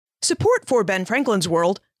Support for Ben Franklin's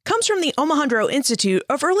World comes from the Omohundro Institute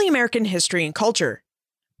of Early American History and Culture.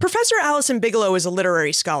 Professor Allison Bigelow is a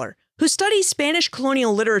literary scholar who studies Spanish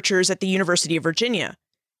colonial literatures at the University of Virginia.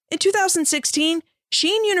 In 2016,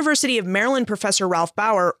 she and University of Maryland professor Ralph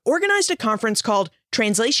Bauer organized a conference called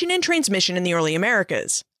Translation and Transmission in the Early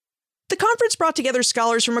Americas. The conference brought together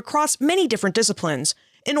scholars from across many different disciplines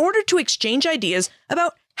in order to exchange ideas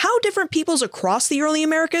about how different peoples across the early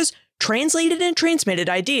Americas translated and transmitted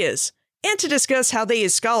ideas, and to discuss how they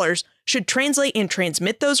as scholars should translate and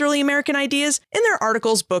transmit those early American ideas in their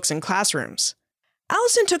articles, books, and classrooms.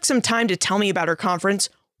 Allison took some time to tell me about her conference,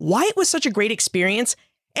 why it was such a great experience,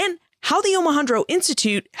 and how the Omohundro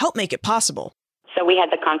Institute helped make it possible. So we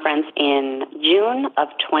had the conference in June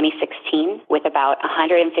of 2016 with about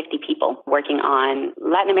 150 people working on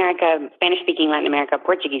Latin America, Spanish-speaking Latin America,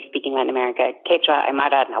 Portuguese-speaking Latin America, Quechua,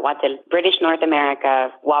 Aymara, Nahuatl, British North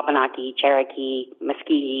America, Wabanaki, Cherokee,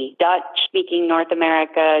 Muscogee, Dutch-speaking North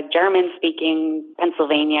America, German-speaking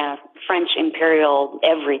Pennsylvania, French Imperial,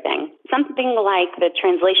 everything. Something like the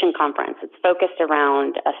translation conference, it's focused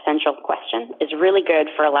around a central question, is really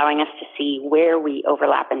good for allowing us to see where we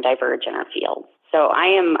overlap and diverge in our fields. So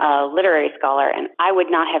I am a literary scholar, and I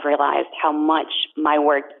would not have realized how much my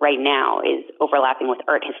work right now is overlapping with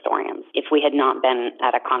art historians if we had not been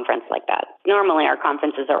at a conference like that. Normally, our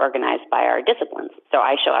conferences are organized by our disciplines. So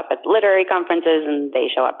I show up at literary conferences, and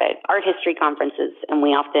they show up at art history conferences, and we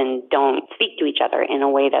often don't speak to each other in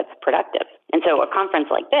a way that's productive. And so a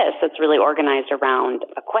conference like this that's really organized around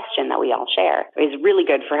a question that we all share is really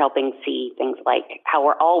good for helping see things like how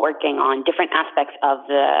we're all working on different aspects of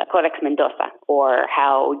the Codex Mendoza, or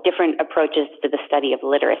how different approaches to the study of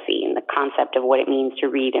literacy and the concept of what it means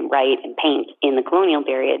to read and write and paint in the colonial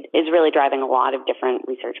period is really driving a lot of different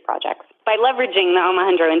research projects. By leveraging the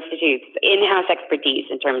Omohundro Institute's in-house expertise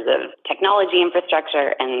in terms of technology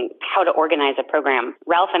infrastructure and how to organize a program,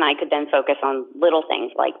 Ralph and I could then focus on little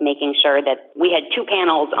things like making sure that we had 2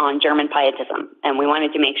 panels on German pietism, and we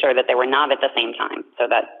wanted to make sure that they were not at the same time so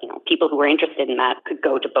that people who were interested in that could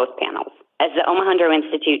go to both panels. As the Omohundro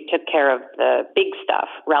Institute took care of the big stuff,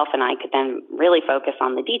 Ralph and I could then really focus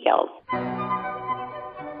on the details.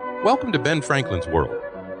 Welcome to Ben Franklin's World,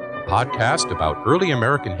 a podcast about early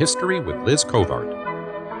American history with Liz Covart.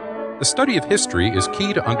 The study of history is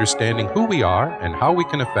key to understanding who we are and how we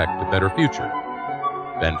can affect a better future.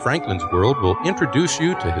 Ben Franklin's World will introduce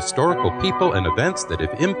you to historical people and events that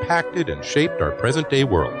have impacted and shaped our present-day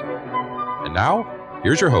world. And now,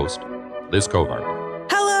 here's your host, Liz Covart.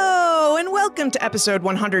 Hello, and welcome to episode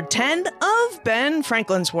 110 of Ben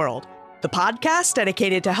Franklin's World, the podcast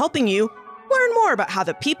dedicated to helping you learn more about how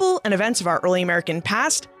the people and events of our early American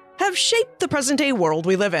past have shaped the present-day world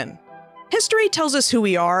we live in. History tells us who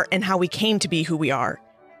we are and how we came to be who we are.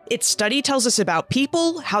 Its study tells us about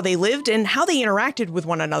people, how they lived, and how they interacted with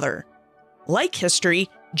one another. Like history,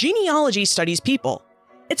 genealogy studies people.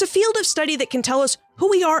 It's a field of study that can tell us who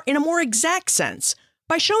we are in a more exact sense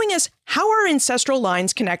by showing us how our ancestral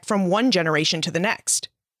lines connect from one generation to the next.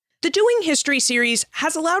 The Doing History series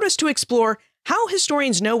has allowed us to explore how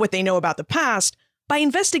historians know what they know about the past by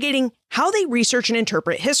investigating how they research and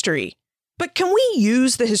interpret history. But can we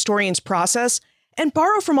use the historian's process and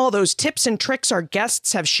borrow from all those tips and tricks our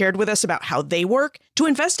guests have shared with us about how they work to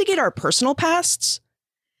investigate our personal pasts?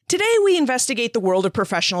 Today, we investigate the world of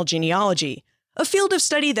professional genealogy, a field of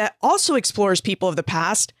study that also explores people of the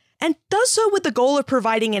past and does so with the goal of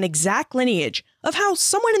providing an exact lineage of how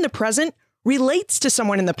someone in the present relates to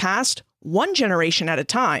someone in the past, one generation at a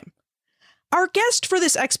time. Our guest for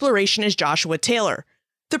this exploration is Joshua Taylor,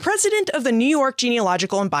 the president of the New York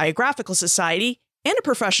Genealogical and Biographical Society and a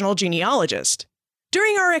professional genealogist.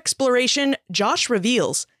 During our exploration, Josh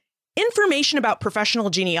reveals information about professional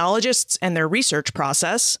genealogists and their research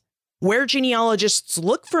process, where genealogists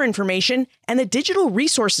look for information and the digital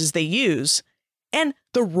resources they use, and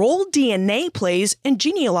the role DNA plays in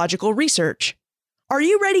genealogical research. Are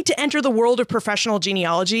you ready to enter the world of professional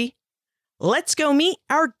genealogy? Let's go meet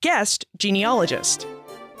our guest genealogist.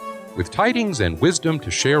 With tidings and wisdom to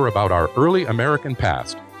share about our early American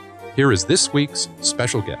past, here is this week's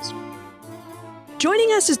special guest.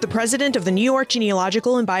 Joining us is the president of the New York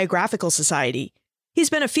Genealogical and Biographical Society.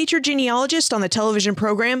 He's been a featured genealogist on the television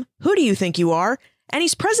program Who Do You Think You Are? And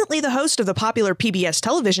he's presently the host of the popular PBS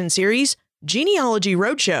television series Genealogy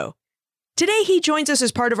Roadshow. Today he joins us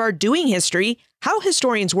as part of our Doing History, How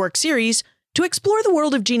Historians Work series to explore the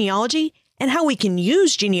world of genealogy and how we can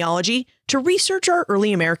use genealogy to research our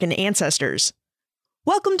early American ancestors.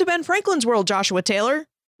 Welcome to Ben Franklin's World, Joshua Taylor.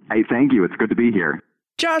 Hey, thank you. It's good to be here.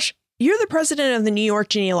 Josh, you're the president of the New York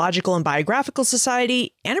Genealogical and Biographical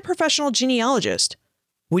Society and a professional genealogist.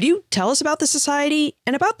 Would you tell us about the society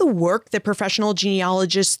and about the work that professional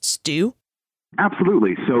genealogists do?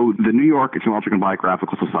 Absolutely. So the New York Genealogical and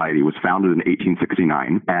Biographical Society was founded in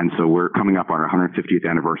 1869, and so we're coming up on our 150th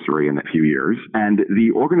anniversary in a few years. And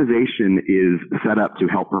the organization is set up to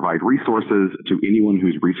help provide resources to anyone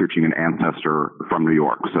who's researching an ancestor from New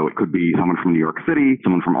York. So it could be someone from New York City,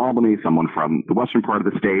 someone from Albany, someone from the western part of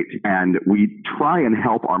the state, and we try and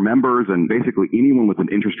help our members and basically anyone with an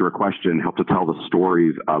interest or a question help to tell the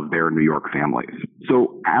stories of their New York families.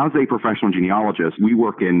 So as a professional genealogist, we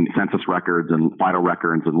work in census records and vital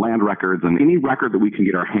records and land records, and any record that we can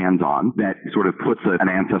get our hands on that sort of puts an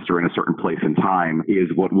ancestor in a certain place in time is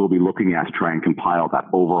what we'll be looking at to try and compile that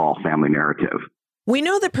overall family narrative. We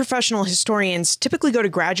know that professional historians typically go to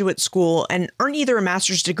graduate school and earn either a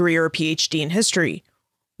master's degree or a PhD in history.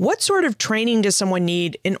 What sort of training does someone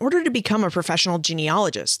need in order to become a professional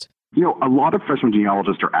genealogist? You know, a lot of professional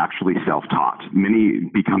genealogists are actually self-taught. Many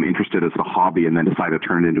become interested as a hobby and then decide to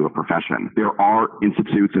turn it into a profession. There are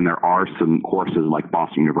institutes and there are some courses like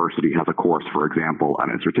Boston University has a course, for example, and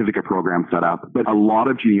a certificate program set up. But a lot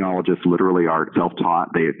of genealogists literally are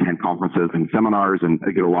self-taught. They attend conferences and seminars and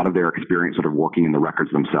they get a lot of their experience sort of working in the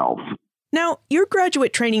records themselves. Now, your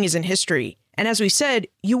graduate training is in history. And as we said,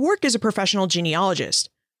 you work as a professional genealogist.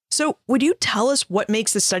 So would you tell us what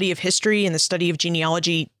makes the study of history and the study of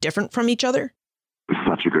genealogy different from each other?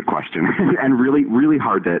 Such a good question and really, really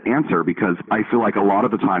hard to answer because I feel like a lot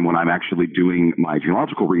of the time when I'm actually doing my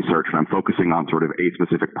genealogical research and I'm focusing on sort of a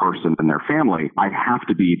specific person and their family, I have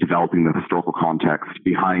to be developing the historical context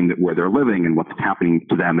behind where they're living and what's happening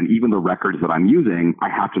to them. And even the records that I'm using, I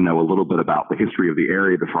have to know a little bit about the history of the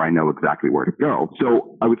area before I know exactly where to go.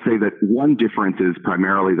 So I would say that one difference is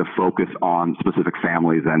primarily the focus on specific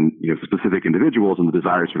families and specific individuals and the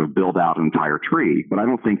desire to sort of build out an entire tree. But I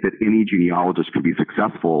don't think that any genealogist could be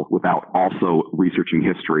successful without also researching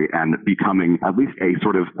history and becoming at least a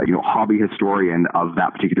sort of hobby historian of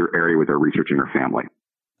that particular area where they're researching their family.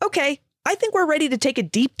 Okay, I think we're ready to take a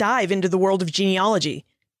deep dive into the world of genealogy.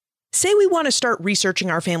 Say we want to start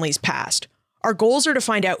researching our family's past. Our goals are to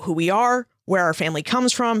find out who we are, where our family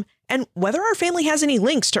comes from, and whether our family has any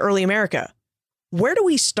links to early America. Where do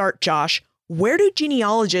we start, Josh? Where do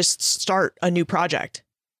genealogists start a new project?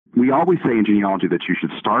 We always say in genealogy that you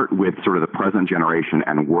should start with sort of the present generation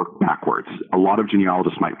and work backwards. A lot of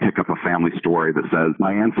genealogists might pick up a family story that says,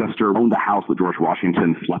 my ancestor owned the house that George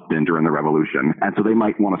Washington slept in during the Revolution. And so they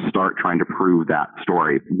might want to start trying to prove that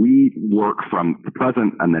story. We work from the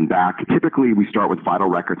present and then back. Typically, we start with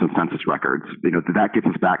vital records and census records. That gets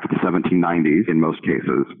us back to the 1790s in most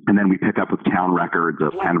cases. And then we pick up with town records,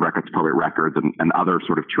 land records, probate records, and other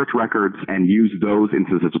sort of church records and use those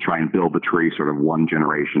instances to try and build the tree sort of one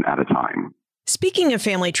generation at a time. Speaking of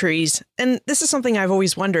family trees, and this is something I've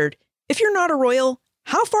always wondered, if you're not a royal,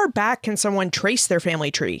 how far back can someone trace their family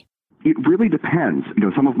tree? It really depends.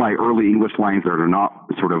 Some of my early English lines that are not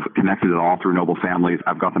sort of connected at all through noble families,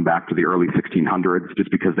 I've got them back to the early 1600s just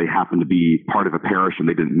because they happen to be part of a parish and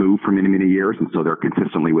they didn't move for many, many years. And so they're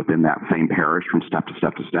consistently within that same parish from step to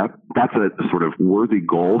step to step. That's a sort of worthy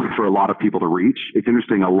goal for a lot of people to reach. It's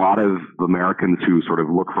interesting. A lot of Americans who sort of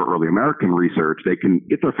look for early American research, they can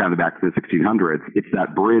get their family back to the 1600s. It's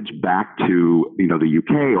that bridge back to, the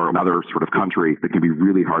UK or another sort of country that can be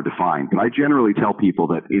really hard to find. But I generally tell people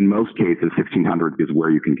that in most cases, 1600 is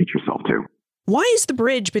where you can get yourself to. Why is the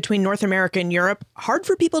bridge between North America and Europe hard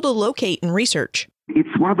for people to locate and research? It's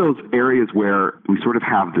one of those areas where we sort of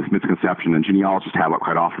have this misconception, and genealogists have it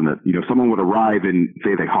quite often, that, someone would arrive and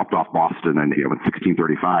say they hopped off Boston in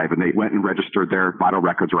 1635, and they went and registered their vital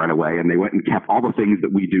records right away, and they went and kept all the things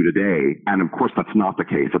that we do today. And of course, that's not the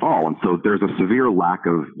case at all. And so there's a severe lack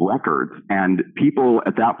of records. And people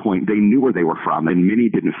at that point, they knew where they were from, and many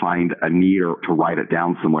didn't find a need to write it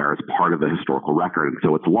down somewhere as part of the historical record. And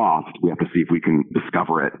so it's lost. We have to see if we can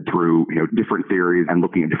discover it through different theories and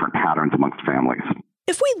looking at different patterns amongst families.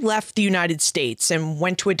 If we left the United States and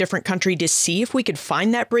went to a different country to see if we could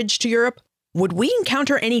find that bridge to Europe, would we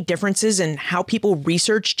encounter any differences in how people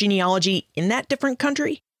research genealogy in that different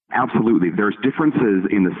country? Absolutely. There's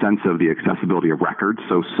differences in the sense of the accessibility of records.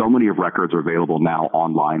 So many of records are available now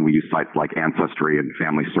online. We use sites like Ancestry and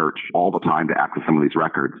Family Search all the time to access some of these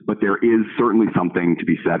records. But there is certainly something to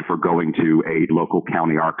be said for going to a local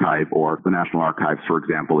county archive or the National Archives, for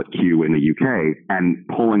example, at Kew in the UK, and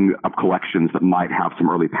pulling up collections that might have some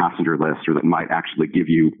early passenger lists or that might actually give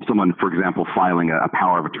you someone, for example, filing a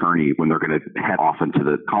power of attorney when they're going to head off into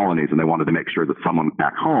the colonies and they wanted to make sure that someone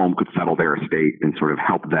back home could settle their estate and sort of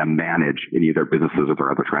help them manage any of their businesses or their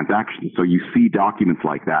other transactions. So you see documents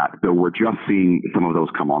like that, though we're just seeing some of those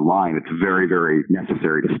come online. It's very, very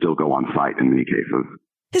necessary to still go on site in many cases.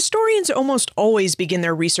 Historians almost always begin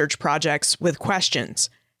their research projects with questions.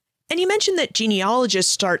 And you mentioned that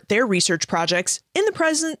genealogists start their research projects in the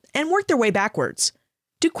present and work their way backwards.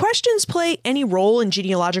 Do questions play any role in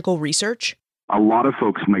genealogical research? A lot of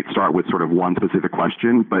folks might start with sort of one specific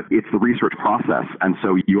question, but it's the research process. And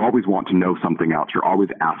so you always want to know something else. You're always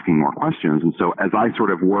asking more questions. And so as I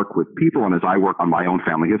sort of work with people and as I work on my own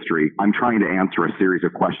family history, I'm trying to answer a series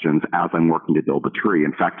of questions as I'm working to build the tree.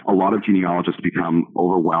 In fact, a lot of genealogists become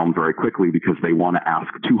overwhelmed very quickly because they want to ask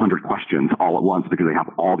 200 questions all at once because they have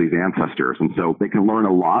all these ancestors. And so they can learn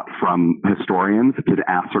a lot from historians to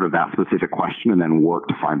ask sort of that specific question and then work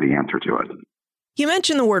to find the answer to it. You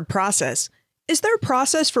mentioned the word process. Is there a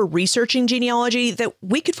process for researching genealogy that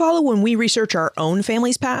we could follow when we research our own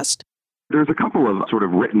family's past? There's a couple of sort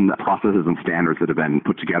of written processes and standards that have been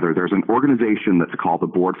put together. There's an organization that's called the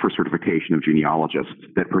Board for Certification of Genealogists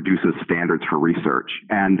that produces standards for research.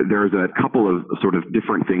 And there's a couple of sort of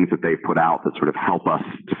different things that they've put out that sort of help us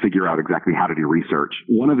to figure out exactly how to do research.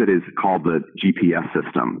 One of it is called the GPS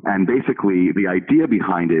system. And basically, the idea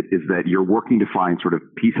behind it is that you're working to find sort of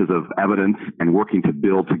pieces of evidence and working to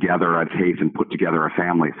build together a case and put together a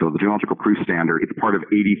family. So the Genealogical Proof Standard, it's part of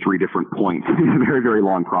 83 different points. It's a very, very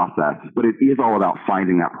long process. But it is all about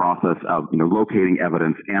finding that process of, locating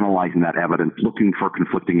evidence, analyzing that evidence, looking for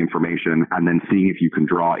conflicting information, and then seeing if you can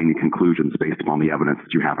draw any conclusions based upon the evidence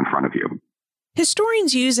that you have in front of you.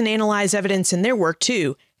 Historians use and analyze evidence in their work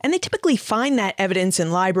too, and they typically find that evidence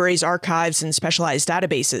in libraries, archives, and specialized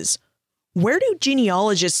databases. Where do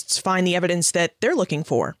genealogists find the evidence that they're looking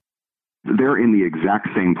for? They're in the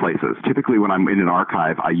exact same places. Typically, when I'm in an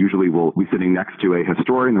archive, I usually will be sitting next to a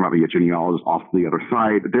historian. There might be a genealogist off to the other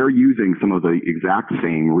side. They're using some of the exact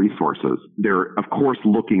same resources. They're, of course,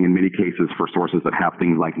 looking in many cases for sources that have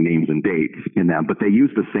things like names and dates in them, but they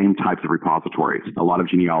use the same types of repositories. A lot of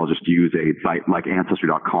genealogists use a site like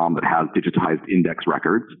ancestry.com that has digitized index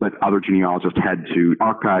records, but other genealogists head to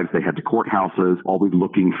archives, they head to courthouses, always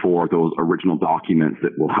looking for those original documents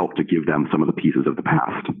that will help to give them some of the pieces of the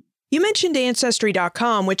past. You mentioned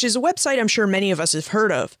ancestry.com, which is a website I'm sure many of us have heard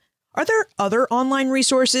of. Are there other online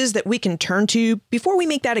resources that we can turn to before we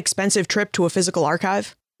make that expensive trip to a physical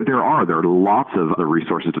archive? There are lots of other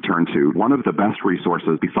resources to turn to. One of the best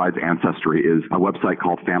resources besides Ancestry is a website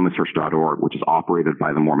called FamilySearch.org, which is operated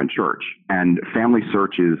by the Mormon Church. And Family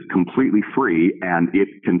Search is completely free, and it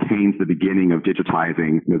contains the beginning of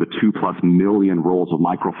digitizing the 2+ million rolls of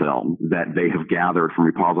microfilm that they have gathered from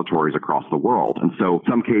repositories across the world. And so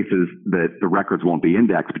some cases that the records won't be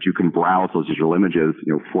indexed, but you can browse those digital images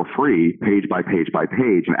for free, page by page by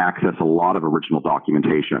page, and access a lot of original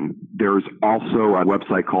documentation. There's also a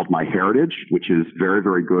website called MyHeritage, which is very,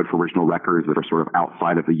 very good for original records that are sort of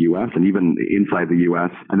outside of the U.S. and even inside the U.S.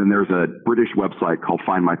 And then there's a British website called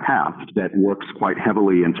Find My Past that works quite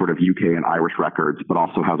heavily in sort of UK and Irish records, but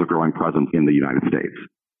also has a growing presence in the United States.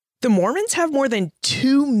 The Mormons have more than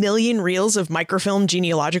 2 million reels of microfilm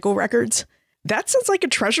genealogical records. That sounds like a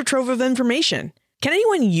treasure trove of information. Can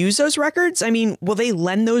anyone use those records? I mean, will they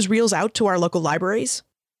lend those reels out to our local libraries?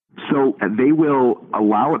 So they will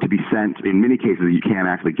allow it to be sent. In many cases, you can't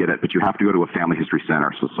actually get it, but you have to go to a family history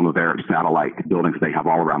center. So some of their satellite buildings they have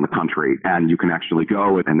all around the country, and you can actually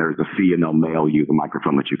go and there's a fee and they'll mail you the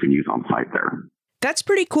microfilm that you can use on site there. That's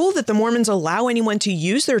pretty cool that the Mormons allow anyone to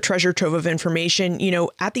use their treasure trove of information,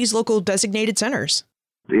 at these local designated centers.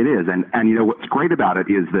 It is. And what's great about it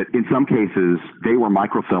is that in some cases, they were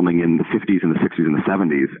microfilming in the 50s and the 60s and the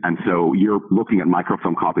 70s. And so you're looking at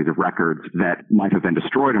microfilm copies of records that might have been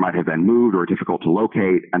destroyed or might have been moved or difficult to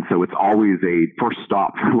locate. And so it's always a first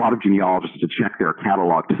stop for a lot of genealogists to check their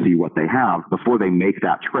catalog to see what they have before they make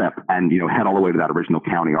that trip and, head all the way to that original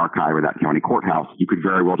county archive or that county courthouse. You could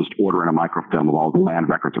very well just order in a microfilm of all the land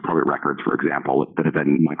records or probate records, for example, that have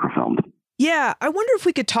been microfilmed. Yeah, I wonder if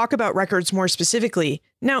we could talk about records more specifically.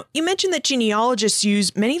 Now, you mentioned that genealogists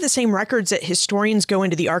use many of the same records that historians go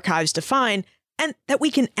into the archives to find, and that we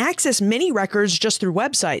can access many records just through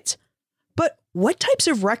websites. But what types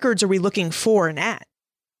of records are we looking for and at?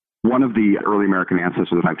 One of the early American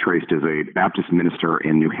ancestors that I've traced is a Baptist minister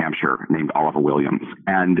in New Hampshire named Oliver Williams.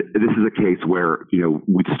 And this is a case where,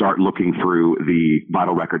 we'd start looking through the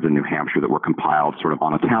vital records in New Hampshire that were compiled sort of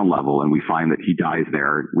on a town level, and we find that he dies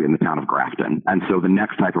there in the town of Grafton. And so the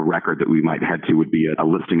next type of record that we might head to would be a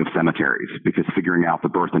listing of cemeteries, because figuring out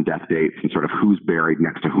the birth and death dates and sort of who's buried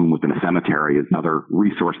next to whom within a cemetery is another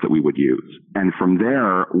resource that we would use. And from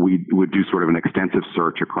there, we would do sort of an extensive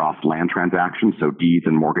search across land transactions, so deeds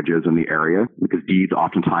and mortgages privileges in the area, because deeds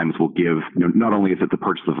oftentimes will give, not only is it the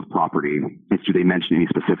purchase of a property, it's do they mention any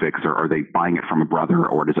specifics, or are they buying it from a brother,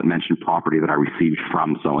 or does it mention property that I received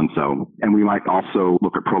from so-and-so? And we might also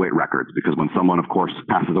look at probate records, because when someone, of course,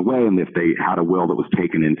 passes away, and if they had a will that was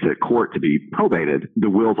taken into court to be probated, the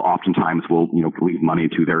wills oftentimes will, leave money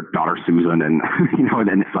to their daughter Susan and,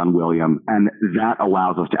 and son William. And that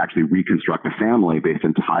allows us to actually reconstruct a family based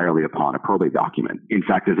entirely upon a probate document. In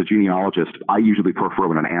fact, as a genealogist, I usually prefer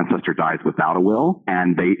when an ancestor dies without a will,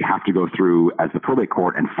 and they have to go through as the probate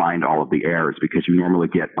court and find all of the heirs, because you normally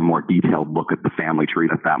get a more detailed look at the family tree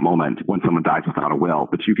at that moment when someone dies without a will.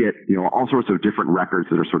 But you get, all sorts of different records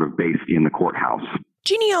that are sort of based in the courthouse.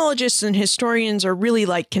 Genealogists and historians are really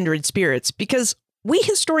like kindred spirits, because we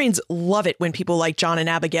historians love it when people like John and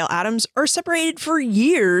Abigail Adams are separated for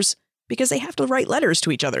years because they have to write letters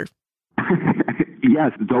to each other.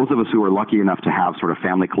 Yes, those of us who are lucky enough to have sort of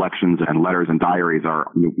family collections and letters and diaries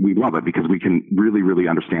we love it, because we can really, really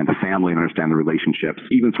understand the family and understand the relationships,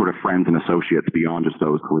 even sort of friends and associates beyond just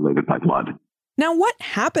those related by blood. Now, what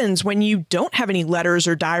happens when you don't have any letters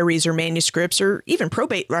or diaries or manuscripts or even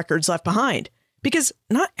probate records left behind? Because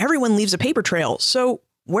not everyone leaves a paper trail. So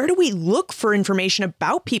where do we look for information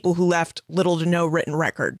about people who left little to no written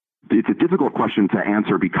record? It's a difficult question to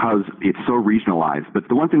answer because it's so regionalized. But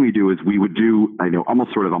the one thing we do is we would do,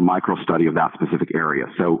 almost sort of a micro study of that specific area.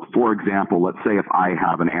 So, for example, let's say if I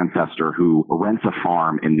have an ancestor who rents a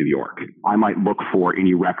farm in New York, I might look for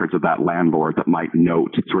any records of that landlord that might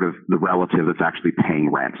note sort of the relative that's actually paying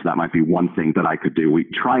rent. So that might be one thing that I could do. We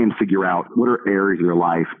try and figure out what are areas of their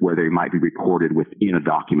life where they might be recorded within a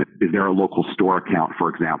document. Is there a local store account, for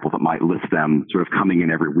example, that might list them sort of coming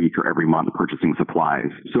in every week or every month purchasing supplies?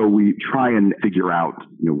 So we try and figure out,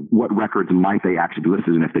 what records might they actually be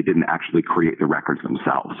listed in if they didn't actually create the records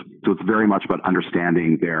themselves. So it's very much about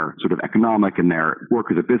understanding their sort of economic and their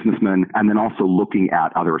work as a businessman, and then also looking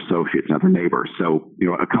at other associates and other neighbors. So,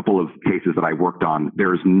 a couple of cases that I worked on,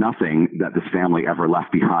 there's nothing that this family ever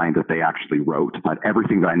left behind that they actually wrote. But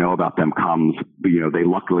everything that I know about them comes, they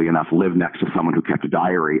luckily enough live next to someone who kept a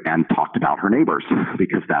diary and talked about her neighbors,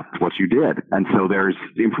 because that's what you did. And so there's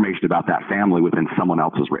information about that family within someone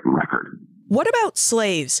else's written record. What about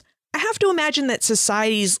slaves? I have to imagine that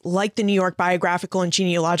societies like the New York Biographical and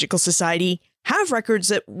Genealogical Society have records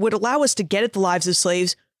that would allow us to get at the lives of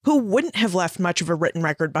slaves who wouldn't have left much of a written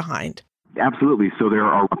record behind. Absolutely. So there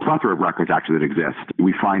are a plethora of records actually that exist.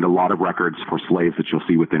 We find a lot of records for slaves that you'll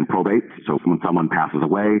see within probate. So when someone passes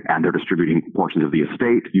away and they're distributing portions of the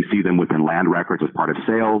estate, you see them within land records as part of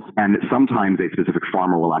sales. And sometimes a specific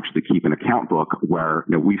farmer will actually keep an account book where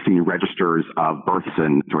we've seen registers of births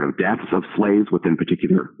and sort of deaths of slaves within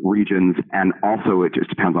particular regions. And also it just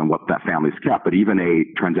depends on what that family's kept. But even a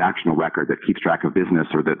transactional record that keeps track of business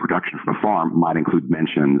or the production from a farm might include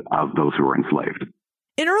mention of those who were enslaved.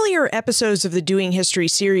 In earlier episodes of the Doing History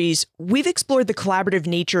series, we've explored the collaborative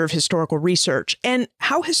nature of historical research and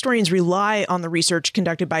how historians rely on the research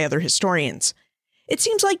conducted by other historians. It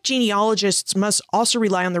seems like genealogists must also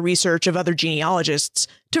rely on the research of other genealogists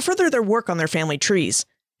to further their work on their family trees.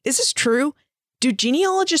 Is this true? Do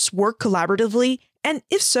genealogists work collaboratively? And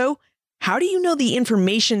if so, how do you know the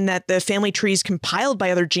information that the family trees compiled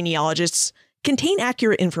by other genealogists contain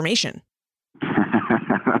accurate information?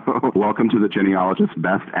 Welcome to the genealogist's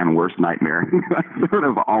best and worst nightmare, sort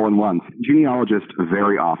of all in one. Genealogists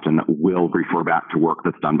very often will refer back to work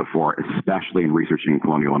that's done before, especially in researching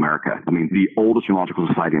colonial America. I mean, the oldest genealogical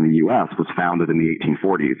society in the U.S. was founded in the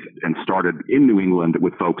 1840s and started in New England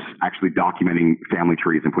with folks actually documenting family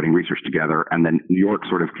trees and putting research together. And then New York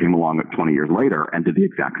sort of came along 20 years later and did the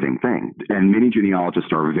exact same thing. And many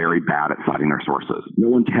genealogists are very bad at citing their sources. No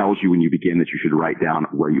one tells you when you begin that you should write down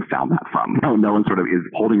where you found that from. No one sort of is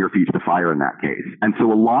holding your feet to the fire in that case. And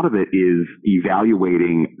so a lot of it is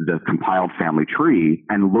evaluating the compiled family tree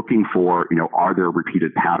and looking for, are there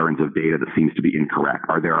repeated patterns of data that seems to be incorrect?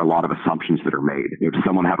 Are there a lot of assumptions that are made? Does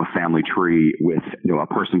someone have a family tree with, a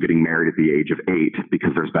person getting married at the age of 8 because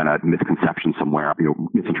there's been a misconception somewhere,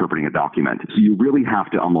 misinterpreting a document? So you really have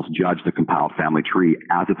to almost judge the compiled family tree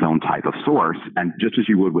as its own type of source. And just as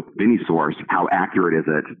you would with any source, how accurate is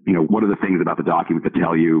it? What are the things about the document that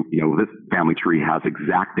tell you, this family tree has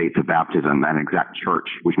exact dates of baptism and exact church,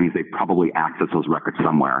 which means they probably access those records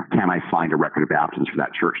somewhere. Can I find a record of baptism for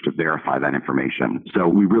that church to verify that information? So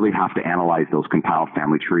we really have to analyze those compiled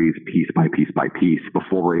family trees piece by piece by piece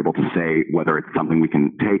before we're able to say whether it's something we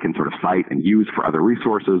can take and sort of cite and use for other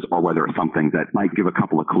resources, or whether it's something that might give a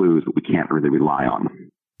couple of clues that we can't really rely on.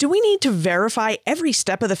 Do we need to verify every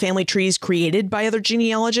step of the family trees created by other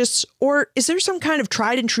genealogists? Or is there some kind of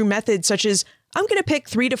tried and true method, such as I'm going to pick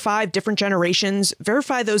 3 to 5 different generations,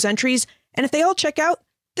 verify those entries, and if they all check out,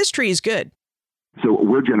 this tree is good. So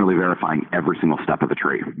we're generally verifying every single step of the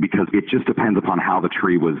tree because it just depends upon how the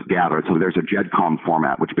tree was gathered. So there's a GEDCOM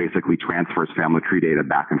format, which basically transfers family tree data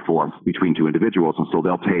back and forth between two individuals. And so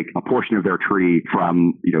they'll take a portion of their tree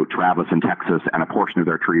from, Travis in Texas and a portion of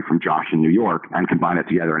their tree from Josh in New York and combine it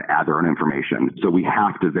together and add their own information. So we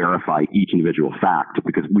have to verify each individual fact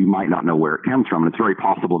because we might not know where it comes from. And it's very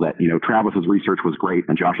possible that, Travis's research was great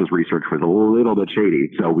and Josh's research was a little bit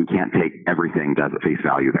shady. So we can't take everything as at face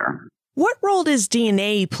value there. What role does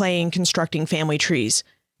DNA play in constructing family trees?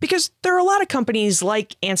 Because there are a lot of companies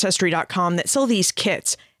like Ancestry.com that sell these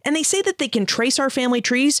kits, and they say that they can trace our family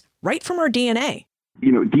trees right from our DNA.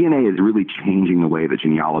 DNA is really changing the way that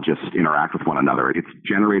genealogists interact with one another. It's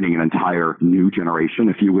generating an entire new generation,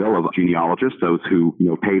 if you will, of genealogists, those who,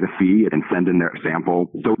 pay the fee and send in their sample.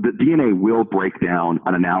 So the DNA will break down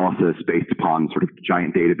an analysis based upon sort of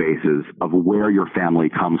giant databases of where your family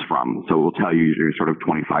comes from. So it will tell you you're sort of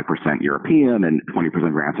 25% European and 20%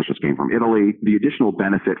 of your ancestors came from Italy. The additional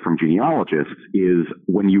benefit from genealogists is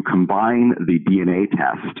when you combine the DNA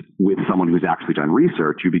test with someone who's actually done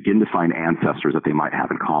research, you begin to find ancestors that they might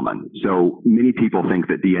have in common. So many people think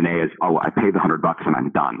that DNA is, I pay the $100 and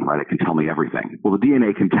I'm done, right? It can tell me everything. Well, the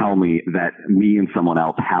DNA can tell me that me and someone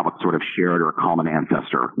else have a sort of shared or a common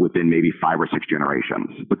ancestor within maybe 5 or 6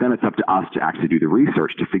 generations. But then it's up to us to actually do the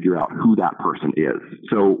research to figure out who that person is.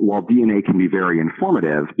 So while DNA can be very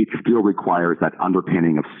informative, it still requires that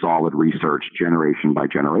underpinning of solid research generation by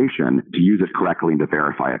generation to use it correctly and to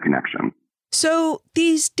verify a connection. So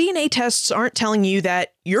these DNA tests aren't telling you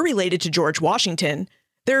that you're related to George Washington.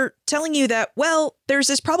 They're telling you that, well, there's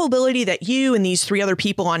this probability that you and these 3 other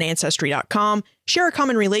people on Ancestry.com share a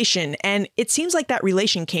common relation, and it seems like that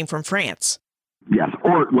relation came from France. Yes,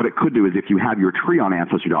 or what it could do is if you have your tree on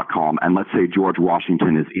Ancestry.com and let's say George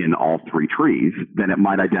Washington is in all 3 trees, then it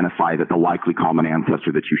might identify that the likely common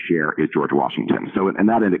ancestor that you share is George Washington. So in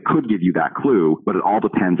that end, it could give you that clue, but it all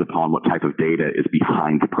depends upon what type of data is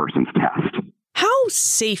behind the person's test. How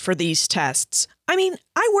safe are these tests? I mean,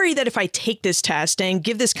 I worry that if I take this test and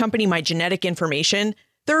give this company my genetic information,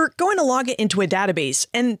 they're going to log it into a database,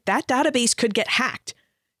 and that database could get hacked.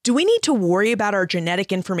 Do we need to worry about our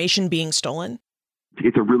genetic information being stolen?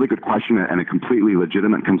 It's a really good question and a completely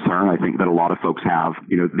legitimate concern I think that a lot of folks have.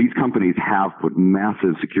 These companies have put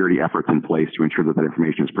massive security efforts in place to ensure that that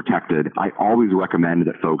information is protected. I always recommend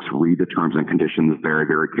that folks read the terms and conditions very,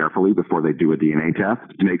 very carefully before they do a DNA test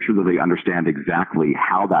to make sure that they understand exactly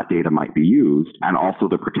how that data might be used and also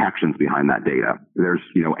the protections behind that data. There's,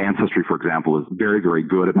 Ancestry, for example, is very, very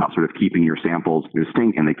good about sort of keeping your samples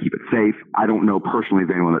distinct and they keep it safe. I don't know personally of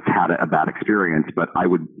anyone that's had a bad experience, but I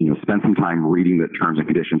would, spend some time reading the terms and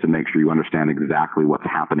conditions and make sure you understand exactly what's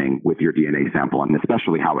happening with your DNA sample and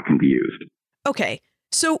especially how it can be used. Okay,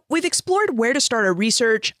 so we've explored where to start our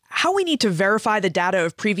research, how we need to verify the data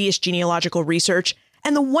of previous genealogical research,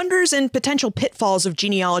 and the wonders and potential pitfalls of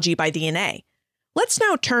genealogy by DNA. Let's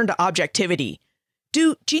now turn to objectivity.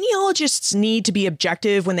 Do genealogists need to be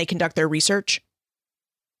objective when they conduct their research?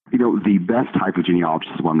 The best type of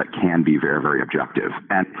genealogist is one that can be very, very objective.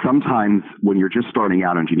 And sometimes when you're just starting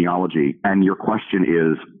out in genealogy and your question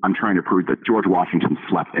is, I'm trying to prove that George Washington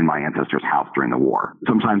slept in my ancestor's house during the war.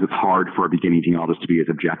 Sometimes it's hard for a beginning genealogist to be as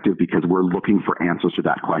objective because we're looking for answers to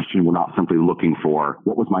that question. We're not simply looking for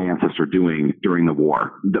what was my ancestor doing during the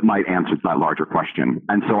war that might answer that larger question.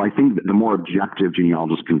 And so I think that the more objective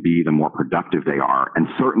genealogists can be, the more productive they are. And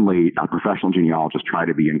certainly professional genealogists try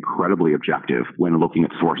to be incredibly objective when looking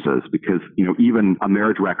at sources because, even a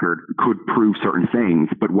marriage record could prove certain things,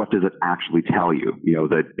 but what does it actually tell you?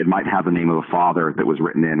 That it might have the name of a father that was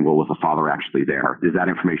written in. Well, was the father actually there? Is that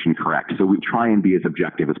information correct? So we try and be as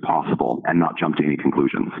objective as possible and not jump to any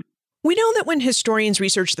conclusions. We know that when historians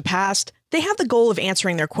research the past, they have the goal of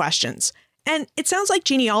answering their questions. And it sounds like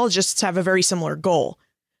genealogists have a very similar goal.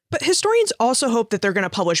 But historians also hope that they're going to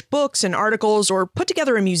publish books and articles or put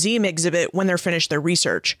together a museum exhibit when they're finished their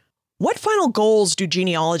research. What final goals do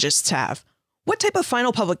genealogists have? What type of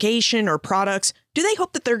final publication or products do they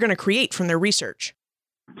hope that they're going to create from their research?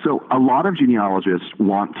 So a lot of genealogists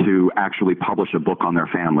want to actually publish a book on their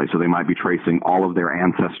family. So they might be tracing all of their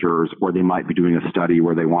ancestors, or they might be doing a study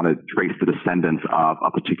where they want to trace the descendants of a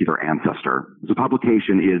particular ancestor. So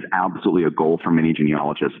publication is absolutely a goal for many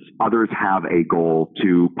genealogists. Others have a goal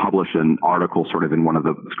to publish an article sort of in one of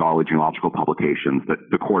the scholarly genealogical publications,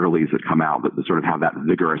 the quarterlies that come out that sort of have that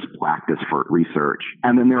vigorous practice for research.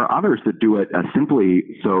 And then there are others that do it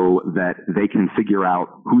simply so that they can figure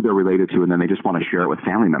out who they're related to, and then they just want to share it with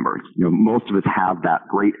family family members. Most of us have that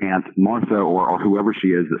great aunt Martha or whoever she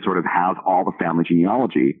is that sort of has all the family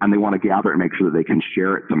genealogy, and they want to gather and make sure that they can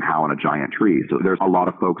share it somehow in a giant tree. So there's a lot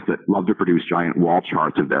of folks that love to produce giant wall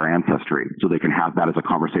charts of their ancestry so they can have that as a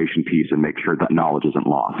conversation piece and make sure that knowledge isn't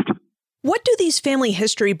lost. What do these family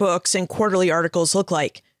history books and quarterly articles look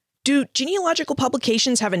like? Do genealogical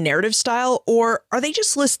publications have a narrative style, or are they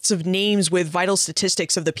just lists of names with vital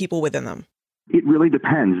statistics of the people within them? It really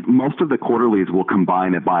depends. Most of the quarterlies will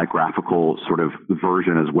combine a biographical sort of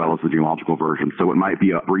version as well as the genealogical version. So it might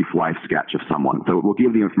be a brief life sketch of someone. So it will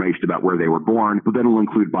give the information about where they were born, but then it will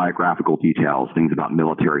include biographical details, things about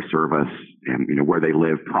military service and, where they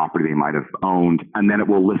live, property they might have owned. And then it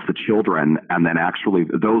will list the children. And then actually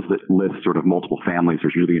those that list sort of multiple families,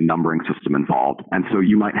 there's usually a numbering system involved. And so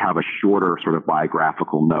you might have a shorter sort of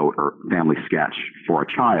biographical note or family sketch for a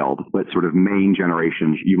child, but sort of main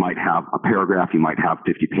generations, you might have a paragraph, you might have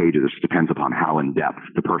 50 pages. It just depends upon how in-depth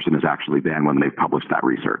the person has actually been when they've published that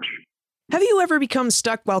research. Have you ever become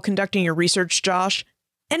stuck while conducting your research, Josh?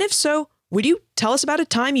 And if so, would you tell us about a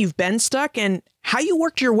time you've been stuck and how you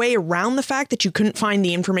worked your way around the fact that you couldn't find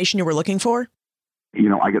the information you were looking for?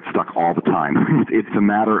 I get stuck all the time. It's a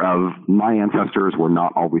matter of my ancestors were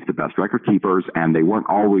not always the best record keepers, and they weren't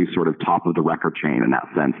always sort of top of the record chain in that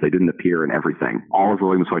sense. They didn't appear in everything. Oliver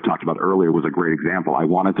Williams, who I talked about earlier, was a great example. I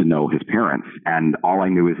wanted to know his parents, and all I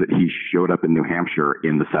knew is that he showed up in New Hampshire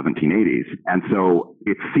in the 1780s. And so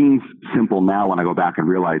it seems simple now when I go back and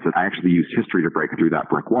realize that I actually used history to break through that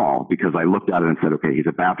brick wall, because I looked at it and said, okay, he's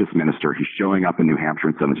a Baptist minister. He's showing up in New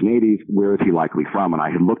Hampshire in 1780s. Where is he likely from? And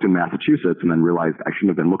I had looked in Massachusetts and then realized I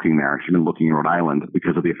shouldn't have been looking there. I should have been looking in Rhode Island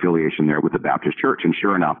because of the affiliation there with the Baptist Church. And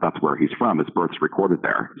sure enough, that's where he's from. His birth's recorded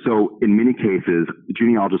there. So in many cases,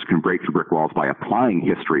 genealogists can break through brick walls by applying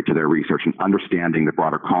history to their research and understanding the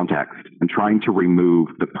broader context and trying to remove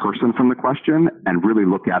the person from the question and really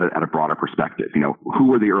look at it at a broader perspective. Who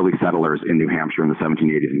were the early settlers in New Hampshire in the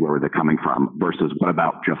 1780s and where were they coming from versus what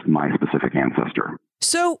about just my specific ancestor?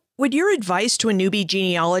 So would your advice to a newbie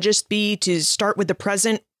genealogist be to start with the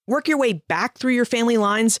present, work your way back through your family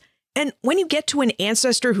lines, and when you get to an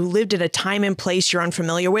ancestor who lived at a time and place you're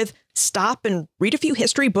unfamiliar with, stop and read a few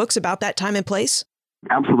history books about that time and place?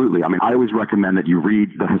 Absolutely. I always recommend that you read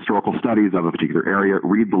the historical studies of a particular area,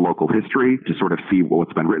 read the local history to sort of see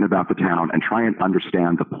what's been written about the town, and try and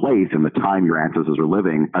understand the place and the time your ancestors are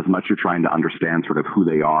living as much as you're trying to understand sort of who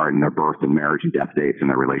they are and their birth and marriage and death dates and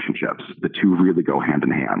their relationships. The two really go hand in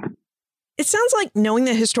hand. It sounds like knowing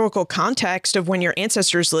the historical context of when your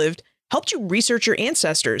ancestors lived helped you research your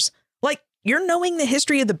ancestors. Like, you're knowing the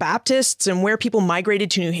history of the Baptists and where people migrated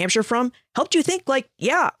to New Hampshire from helped you think,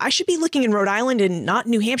 yeah, I should be looking in Rhode Island and not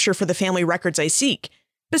New Hampshire for the family records I seek.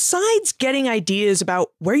 Besides getting ideas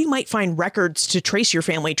about where you might find records to trace your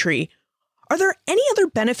family tree, are there any other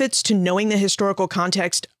benefits to knowing the historical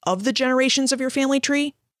context of the generations of your family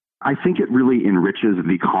tree? I think it really enriches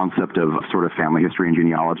the concept of sort of family history and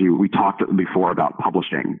genealogy. We talked before about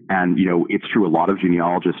publishing, and it's true. A lot of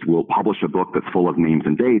genealogists will publish a book that's full of names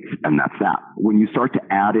and dates, and that's that. When you start to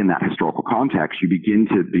add in that historical context, you begin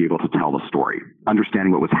to be able to tell the story,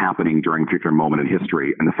 understanding what was happening during a particular moment in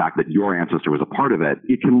history, and the fact that your ancestor was a part of it.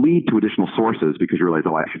 It can lead to additional sources because you realize,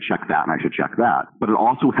 I should check that and I should check that. But it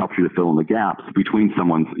also helps you to fill in the gaps between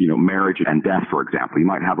someone's, marriage and death, for example. You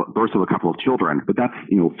might have a birth of a couple of children, but that's,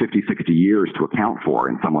 50-60 years to account for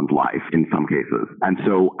in someone's life in some cases. And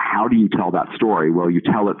so how do you tell that story? Well, you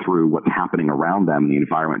tell it through what's happening around them, the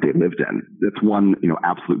environment they lived in. That's one,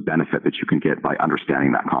 absolute benefit that you can get by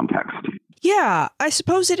understanding that context. Yeah, I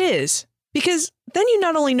suppose it is. Because then you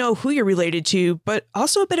not only know who you're related to, but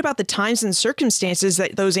also a bit about the times and circumstances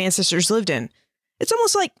that those ancestors lived in. It's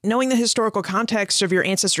almost like knowing the historical context of your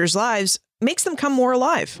ancestors' lives makes them come more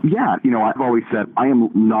alive. Yeah, I've always said I am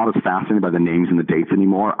not as fascinated by the names and the dates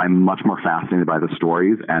anymore. I'm much more fascinated by the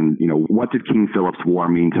stories. And, what did King Philip's War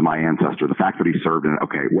mean to my ancestor? The fact that he served in it,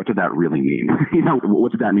 okay, what did that really mean?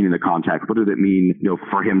 What did that mean in the context? What did it mean,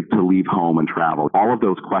 for him to leave home and travel? All of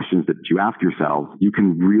those questions that you ask yourselves, you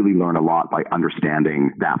can really learn a lot by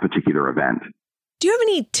understanding that particular event. Do you have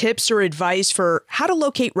any tips or advice for how to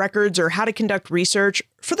locate records or how to conduct research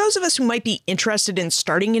for those of us who might be interested in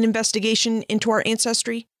starting an investigation into our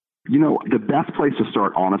ancestry? You know, the best place to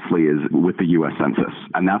start, honestly, is with the U.S. Census.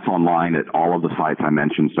 And that's online at all of the sites I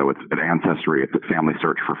mentioned. So it's at Ancestry, it's at Family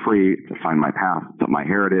Search for Free, it's at Find My Path, it's at My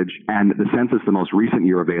Heritage. And the census, the most recent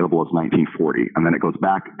year available is 1940. And then it goes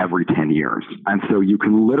back every 10 years. And so you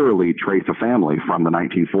can literally trace a family from the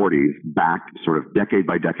 1940s back sort of decade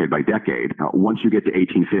by decade by decade. Once you get to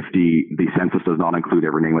 1850, the census does not include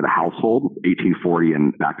every name of the household. 1840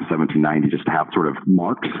 and back to 1790 just have sort of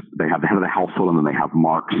marks. They have the head of the household and then they have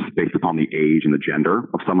marks based upon the age and the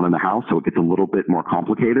gender of someone in the house. So it gets a little bit more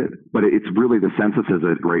complicated, but it's really, the census is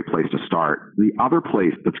a great place to start. The other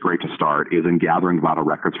place that's great to start is in gathering vital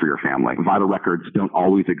records for your family. Vital records don't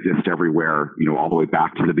always exist everywhere, you know, all the way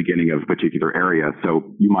back to the beginning of a particular area. So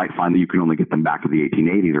you might find that you can only get them back to the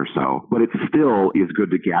 1880s or so, but it still is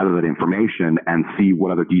good to gather that information and see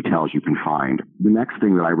what other details you can find. The next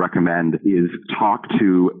thing that I recommend is talk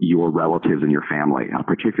to your relatives in your family,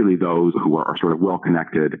 particularly those who are sort of well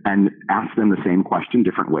connected, and ask them the same question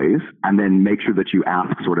different ways, and then make sure that you ask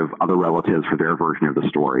sort of other relatives for their version of the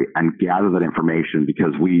story and gather that information, because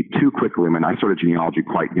we too quickly, I mean, I started genealogy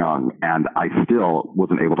quite young and I still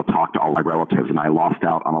wasn't able to talk to all my relatives, and I lost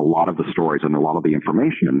out on a lot of the stories and a lot of the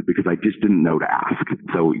information because I just didn't know to ask.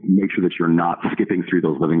 So make sure that you're not skipping through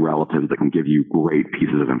those living relatives that can give you great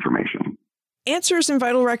pieces of information. Answers and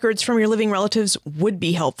vital records from your living relatives would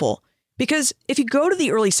be helpful. Because if you go to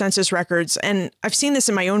the early census records, and I've seen this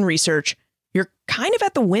in my own research, you're kind of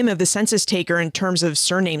at the whim of the census taker in terms of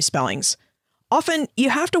surname spellings. Often,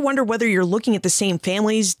 you have to wonder whether you're looking at the same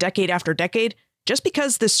families decade after decade, just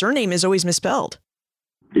because the surname is always misspelled.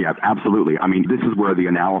 Yeah, absolutely. I mean, this is where the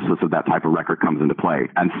analysis of that type of record comes into play.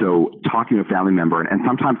 And so talking to a family member, and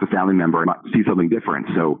sometimes the family member might see something different.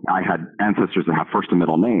 So I had ancestors that have first and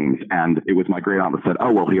middle names, and it was my great aunt that said,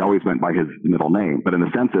 oh, well, he always went by his middle name, but in the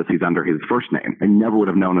census, he's under his first name. I never would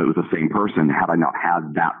have known it was the same person had I not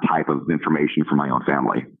had that type of information from my own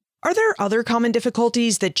family. Are there other common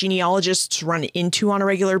difficulties that genealogists run into on a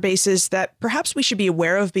regular basis that perhaps we should be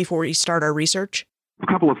aware of before we start our research?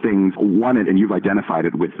 A couple of things. One, and you've identified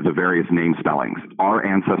it with the various name spellings. Our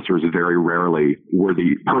ancestors very rarely were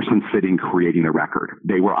the person sitting creating the record.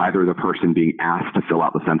 They were either the person being asked to fill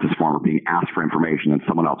out the census form or being asked for information, and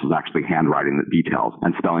someone else was actually handwriting the details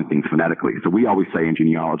and spelling things phonetically. So we always say in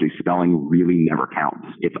genealogy, spelling really never counts.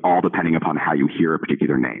 It's all depending upon how you hear a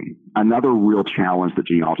particular name. Another real challenge that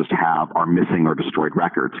genealogists have are missing or destroyed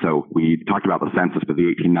records. So we talked about the census, but the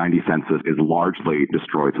 1890 census is largely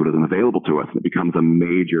destroyed, so it isn't available to us. It becomes a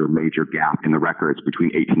major gap in the records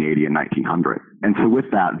between 1880 and 1900. And so with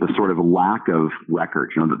that, the sort of lack of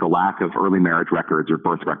records, you know, the lack of early marriage records or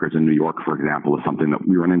birth records in New York, for example, is something that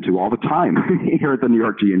we run into all the time here at the New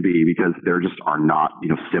York G&B, because there just are not, you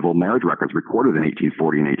know, civil marriage records recorded in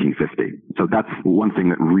 1840 and 1850. So that's one thing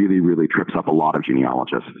that really trips up a lot of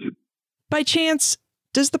genealogists. By chance,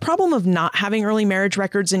 does the problem of not having early marriage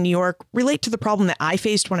records in New York relate to the problem that I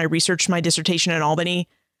faced when I researched my dissertation in Albany?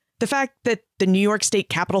 The fact that the New York State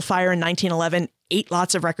Capitol fire in 1911 ate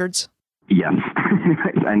lots of records? Yes.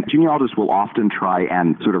 And genealogists will often try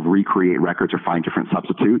and sort of recreate records or find different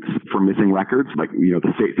substitutes for missing records, like, you know,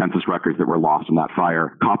 the state census records that were lost in that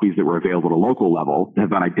fire. Copies that were available at a local level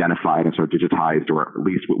have been identified and sort of digitized, or at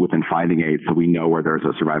least within finding aids, so we know where there's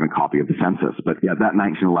a surviving copy of the census. But yeah, that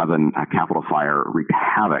 1911 Capitol fire wreaked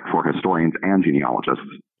havoc for historians and genealogists.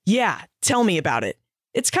 Yeah, tell me about it.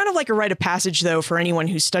 It's kind of like a rite of passage, though, for anyone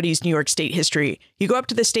who studies New York State history. You go up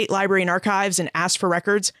to the State Library and Archives and ask for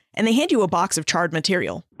records, and they hand you a box of charred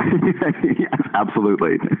material. Yes,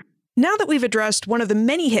 absolutely. Now that we've addressed one of the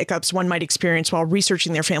many hiccups one might experience while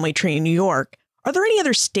researching their family tree in New York, are there any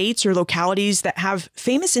other states or localities that have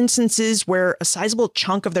famous instances where a sizable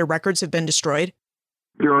chunk of their records have been destroyed?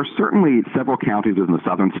 There are certainly several counties within the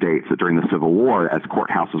southern states that during the Civil War, as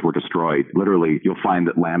courthouses were destroyed, literally you'll find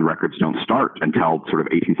that land records don't start until sort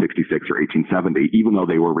of 1866 or 1870, even though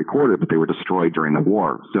they were recorded, but they were destroyed during the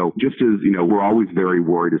war. So just as, you know, we're always very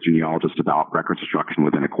worried as genealogists about record destruction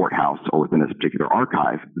within a courthouse or within a particular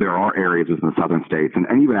archive, there are areas within the southern states and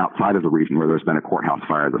even outside of the region where there's been a courthouse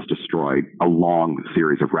fire that's destroyed a long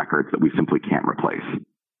series of records that we simply can't replace.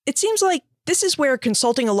 It seems like this is where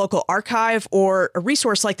consulting a local archive or a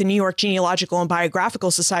resource like the New York Genealogical and Biographical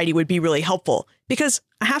Society would be really helpful, because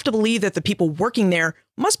I have to believe that the people working there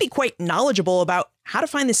must be quite knowledgeable about how to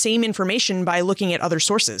find the same information by looking at other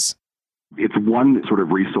sources. It's one sort of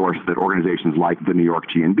resource that organizations like the New York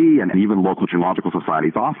G&B and even local genealogical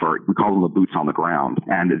societies offer. We call them the boots on the ground.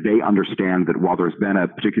 And they understand that while there's been a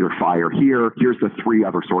particular fire here, here's the 3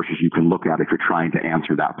 other sources you can look at if you're trying to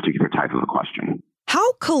answer that particular type of a question.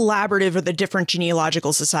 How collaborative are the different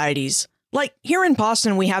genealogical societies? Like here in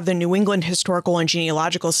Boston, we have the New England Historical and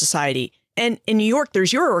Genealogical Society. And in New York,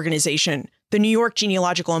 there's your organization, the New York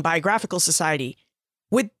Genealogical and Biographical Society.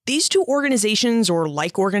 Would these two organizations or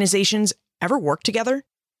like organizations ever work together?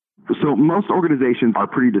 So most organizations are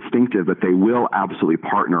pretty distinctive, but they will absolutely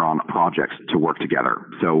partner on projects to work together.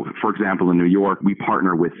 So, for example, in New York, we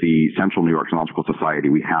partner with the Central New York Genealogical Society.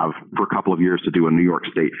 We have for a couple of years to do a New York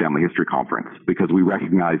State Family History Conference because we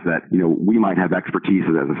recognize that, we might have expertise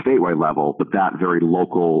at a statewide level, but that very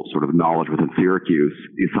local sort of knowledge within Syracuse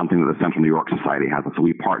is something that the Central New York Society has. And so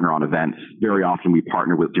we partner on events. Very often we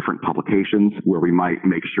partner with different publications where we might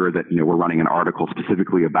make sure that, we're running an article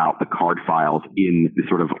specifically about the card files in the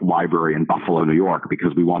sort of library in Buffalo, New York,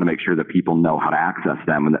 because we want to make sure that people know how to access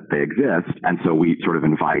them and that they exist. And so we sort of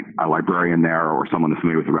invite a librarian there or someone that's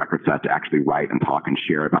familiar with the record set to actually write and talk and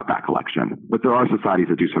share about that collection. But there are societies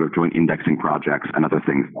that do sort of joint indexing projects and other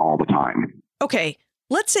things all the time. Okay,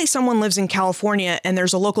 let's say someone lives in California and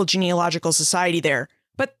there's a local genealogical society there,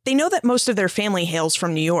 but they know that most of their family hails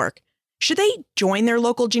from New York. Should they join their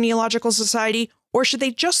local genealogical society, or should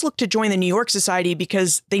they just look to join the New York Society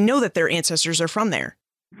because they know that their ancestors are from there?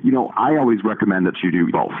 I always recommend that you do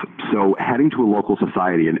both. So heading to a local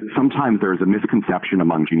society, and sometimes there's a misconception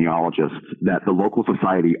among genealogists that the local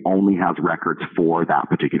society only has records for that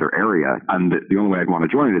particular area. And the only way I'd want to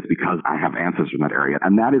join it is because I have ancestors in that area.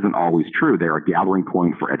 And that isn't always true. They're a gathering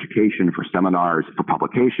point for education, for seminars, for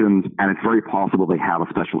publications. And it's very possible they have a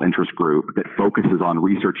special interest group that focuses on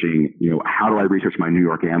researching, how do I research my New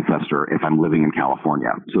York ancestor if I'm living in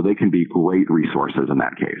California? So they can be great resources in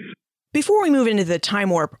that case. Before we move into the time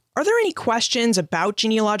warp, are there any questions about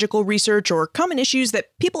genealogical research or common issues that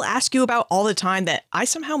people ask you about all the time that I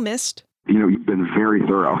somehow missed? You've been very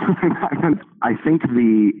thorough. I think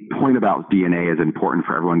the point about DNA is important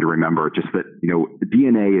for everyone to remember, just that,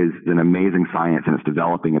 DNA is an amazing science and it's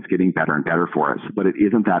developing, it's getting better and better for us, but it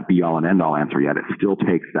isn't that be all and end all answer yet. It still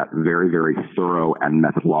takes that very, very thorough and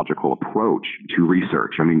methodological approach to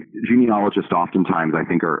research. Genealogists oftentimes, I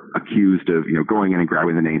think, are accused of, going in and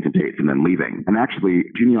grabbing the names and dates and then leaving. And actually,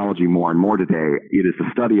 genealogy more and more today, it is the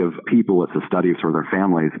study of people, it's the study of sort of their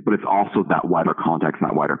families, but it's also that wider context and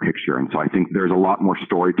that wider picture. And so I think there's a lot more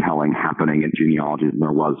storytelling happening in genealogy than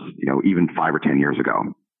there was, even 5 or 10 years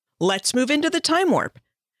ago. Let's move into the time warp.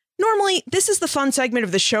 Normally, this is the fun segment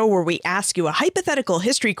of the show where we ask you a hypothetical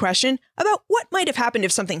history question about what might have happened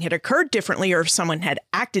if something had occurred differently or if someone had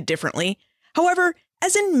acted differently. However,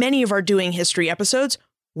 as in many of our Doing History episodes,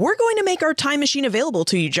 we're going to make our time machine available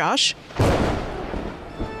to you, Josh.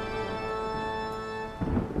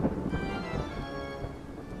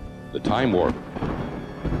 The time warp.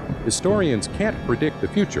 Historians can't predict the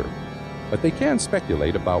future, but they can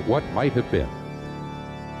speculate about what might have been.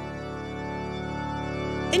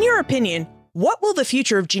 In your opinion, what will the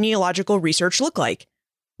future of genealogical research look like?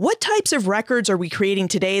 What types of records are we creating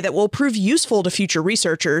today that will prove useful to future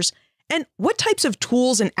researchers? And what types of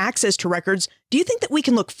tools and access to records do you think that we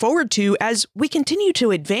can look forward to as we continue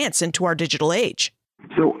to advance into our digital age?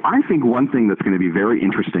 So I think one thing that's going to be very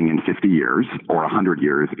interesting in 50 years or 100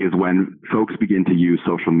 years is when folks begin to use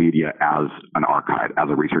social media as an archive, as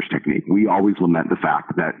a research technique. We always lament the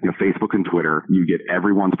fact that Facebook and Twitter, you get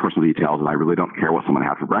everyone's personal details, and I really don't care what someone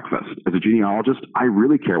had for breakfast. As a genealogist, I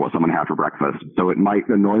really care what someone had for breakfast. So it might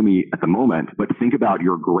annoy me at the moment, but think about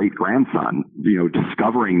your great-grandson,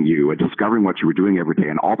 discovering you and discovering what you were doing every day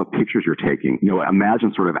and all the pictures you're taking.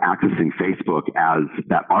 Imagine sort of accessing Facebook as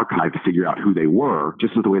that archive to figure out who they were,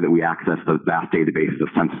 just as the way that we access the vast databases of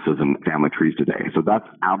censuses and family trees today. So that's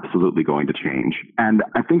absolutely going to change. And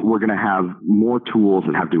I think we're going to have more tools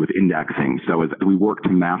that have to do with indexing. So as we work to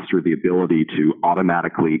master the ability to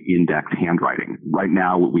automatically index handwriting. Right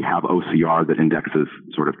now, we have OCR that indexes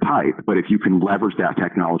sort of type, but if you can leverage that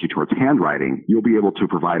technology towards handwriting, you'll be able to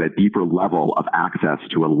provide a deeper level of access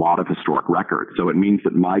to a lot of historic records. So it means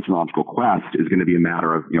that my genealogical quest is going to be a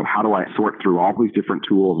matter of, how do I sort through all these different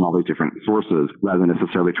tools and all these different sources rather than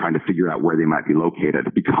necessarily trying to figure out where they might be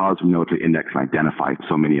located, because we know to index and identify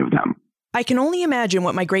so many of them. I can only imagine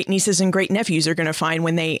what my great-nieces and great-nephews are going to find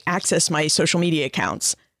when they access my social media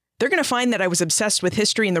accounts. They're going to find that I was obsessed with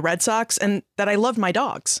history and the Red Sox and that I loved my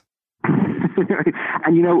dogs.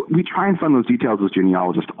 And, we try and find those details as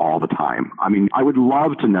genealogists all the time. I would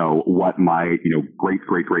love to know what my,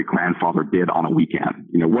 great-great-great-grandfather did on a weekend.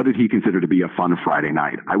 What did he consider to be a fun Friday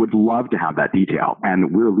night? I would love to have that detail.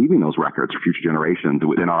 And we're leaving those records for future generations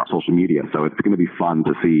within our social media. So it's going to be fun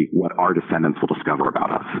to see what our descendants will discover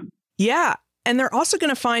about us. Yeah. And they're also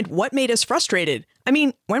going to find what made us frustrated.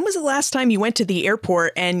 When was the last time you went to the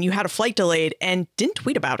airport and you had a flight delayed and didn't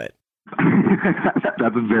tweet about it?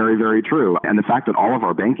 That's very, very true. And the fact that all of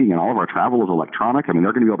our banking and all of our travel is electronic, I mean,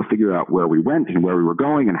 they're going to be able to figure out where we went and where we were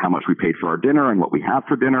going and how much we paid for our dinner and what we had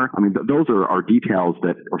for dinner. I mean, those are details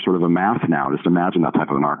that are sort of amassed now. Just imagine that type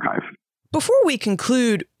of an archive. Before we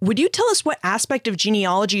conclude, would you tell us what aspect of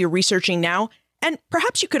genealogy you're researching now? And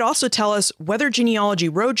perhaps you could also tell us whether Genealogy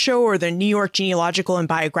Roadshow or the New York Genealogical and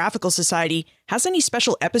Biographical Society has any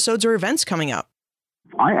special episodes or events coming up.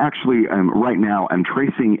 I actually right now am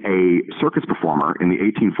tracing a circus performer in the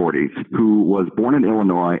 1840s who was born in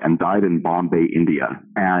Illinois and died in Bombay, India.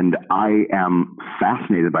 And I am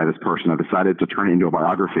fascinated by this person. I've decided to turn it into a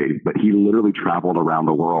biography, but he literally traveled around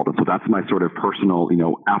the world. And so that's my sort of personal,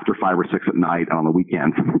 after 5 or 6 at night on the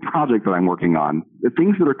weekends project that I'm working on. The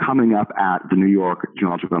things that are coming up at the New York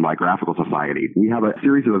Genealogical and Biographical Society, we have a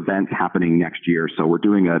series of events happening next year. So we're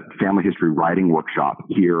doing a family history writing workshop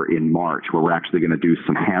here in March where we're actually going to do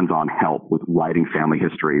some hands-on help with writing family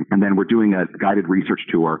history. And then we're doing a guided research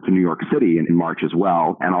tour to New York City in March as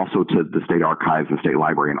well, and also to the State Archives and State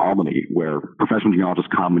Library in Albany, where professional genealogists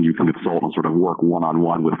come and you can consult and sort of work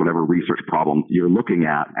one-on-one with whatever research problem you're looking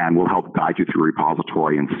at, and we'll help guide you through a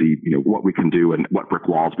repository and see, what we can do and what brick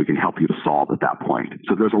walls we can help you to solve at that point.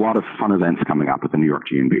 So there's a lot of fun events coming up at the New York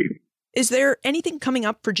G&B. Is there anything coming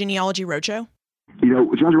up for Genealogy Roadshow?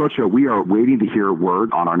 Genealogy Roadshow, we are waiting to hear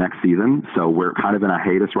word on our next season. So we're kind of in a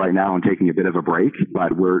hiatus right now and taking a bit of a break,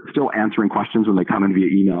 but we're still answering questions when they come in via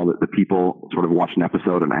email that the people sort of watch an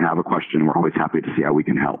episode and I have a question. We're always happy to see how we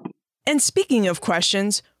can help. And speaking of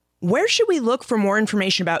questions, where should we look for more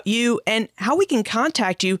information about you and how we can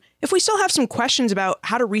contact you if we still have some questions about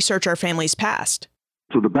how to research our family's past?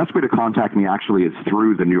 So the best way to contact me actually is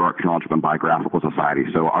through the New York Genealogical and Biographical Society.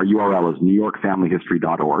 So our URL is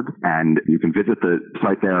newyorkfamilyhistory.org, and you can visit the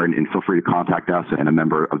site there and feel free to contact us, and a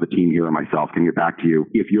member of the team here and myself can get back to you.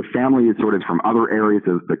 If your family is sort of from other areas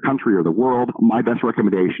of the country or the world, my best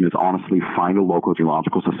recommendation is honestly find a local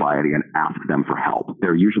genealogical society and ask them for help.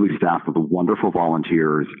 They're usually staffed with wonderful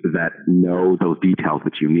volunteers that know those details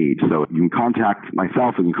that you need. So you can contact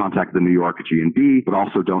myself and you can contact the New York G&B, but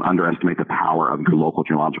also don't underestimate the power of your local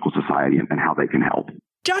genealogical society and how they can help.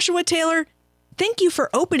 Joshua Taylor, thank you for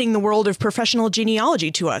opening the world of professional genealogy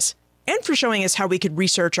to us and for showing us how we could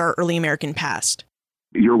research our early American past.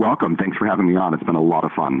 You're welcome. Thanks for having me on. It's been a lot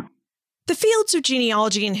of fun. The fields of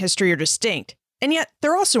genealogy and history are distinct, and yet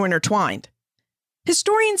they're also intertwined.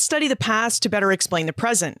 Historians study the past to better explain the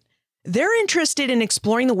present. They're interested in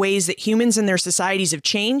exploring the ways that humans and their societies have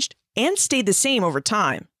changed and stayed the same over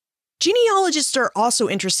time. Genealogists are also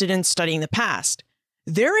interested in studying the past.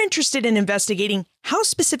 They're interested in investigating how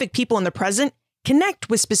specific people in the present connect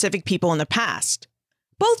with specific people in the past.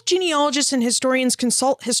 Both genealogists and historians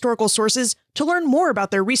consult historical sources to learn more about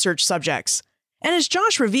their research subjects. And as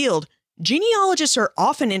Josh revealed, genealogists are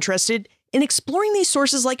often interested in exploring these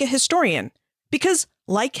sources like a historian, because,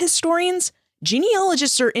 like historians,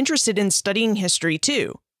 genealogists are interested in studying history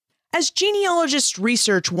too. As genealogists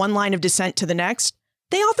research one line of descent to the next,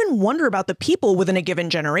 they often wonder about the people within a given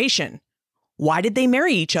generation. Why did they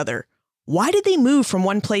marry each other? Why did they move from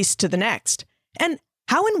one place to the next? And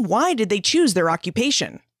how and why did they choose their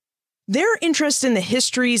occupation? Their interest in the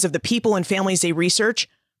histories of the people and families they research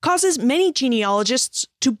causes many genealogists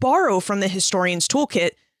to borrow from the historian's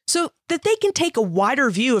toolkit so that they can take a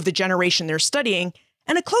wider view of the generation they're studying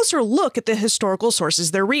and a closer look at the historical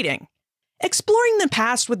sources they're reading. Exploring the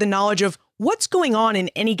past with the knowledge of what's going on in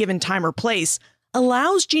any given time or place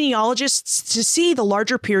allows genealogists to see the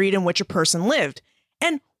larger period in which a person lived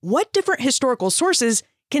and what different historical sources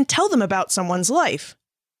can tell them about someone's life.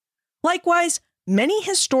 Likewise, many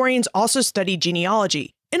historians also study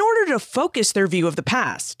genealogy in order to focus their view of the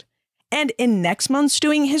past. And in next month's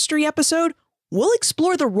Doing History episode, we'll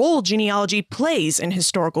explore the role genealogy plays in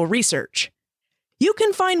historical research. You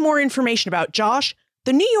can find more information about Josh,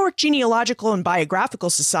 the New York Genealogical and Biographical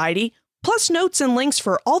Society, plus notes and links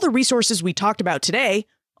for all the resources we talked about today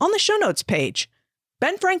on the show notes page,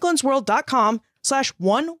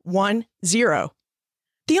 benfranklinsworld.com/110.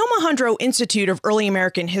 The Omohundro Institute of Early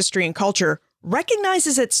American History and Culture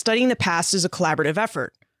recognizes that studying the past is a collaborative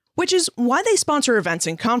effort, which is why they sponsor events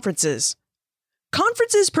and conferences.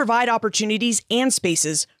 Conferences provide opportunities and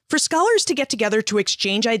spaces for scholars to get together to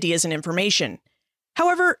exchange ideas and information.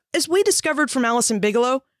 However, as we discovered from Allison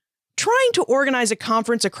Bigelow, trying to organize a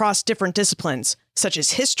conference across different disciplines, such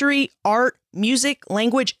as history, art, music,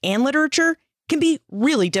 language, and literature, can be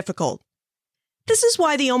really difficult. This is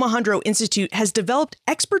why the Omohundro Institute has developed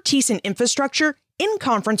expertise in infrastructure in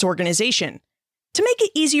conference organization, to make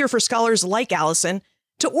it easier for scholars like Allison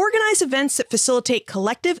to organize events that facilitate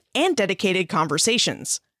collective and dedicated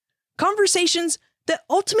conversations. Conversations that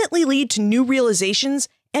ultimately lead to new realizations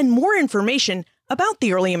and more information about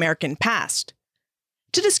the early American past.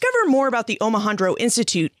 To discover more about the Omohundro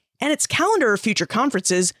Institute and its calendar of future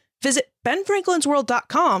conferences, visit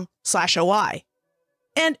benfranklinsworld.com/OI.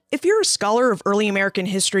 And if you're a scholar of early American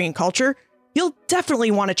history and culture, you'll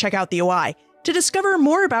definitely want to check out the OI to discover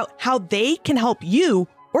more about how they can help you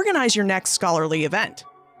organize your next scholarly event.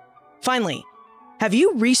 Finally, have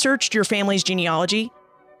you researched your family's genealogy?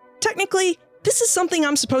 Technically, this is something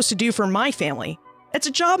I'm supposed to do for my family. It's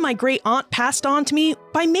a job my great aunt passed on to me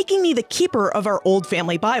by making me the keeper of our old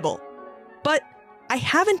family Bible. But I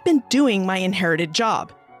haven't been doing my inherited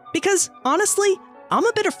job because, honestly, I'm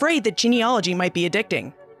a bit afraid that genealogy might be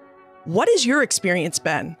addicting. What has your experience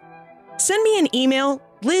been? Send me an email,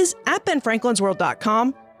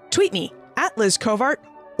 liz@benfranklinsworld.com, tweet me @LizCovart,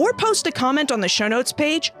 or post a comment on the show notes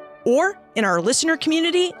page or in our listener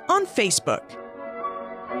community on Facebook.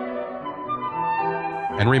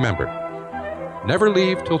 And remember, never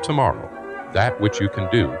leave till tomorrow that which you can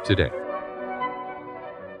do today.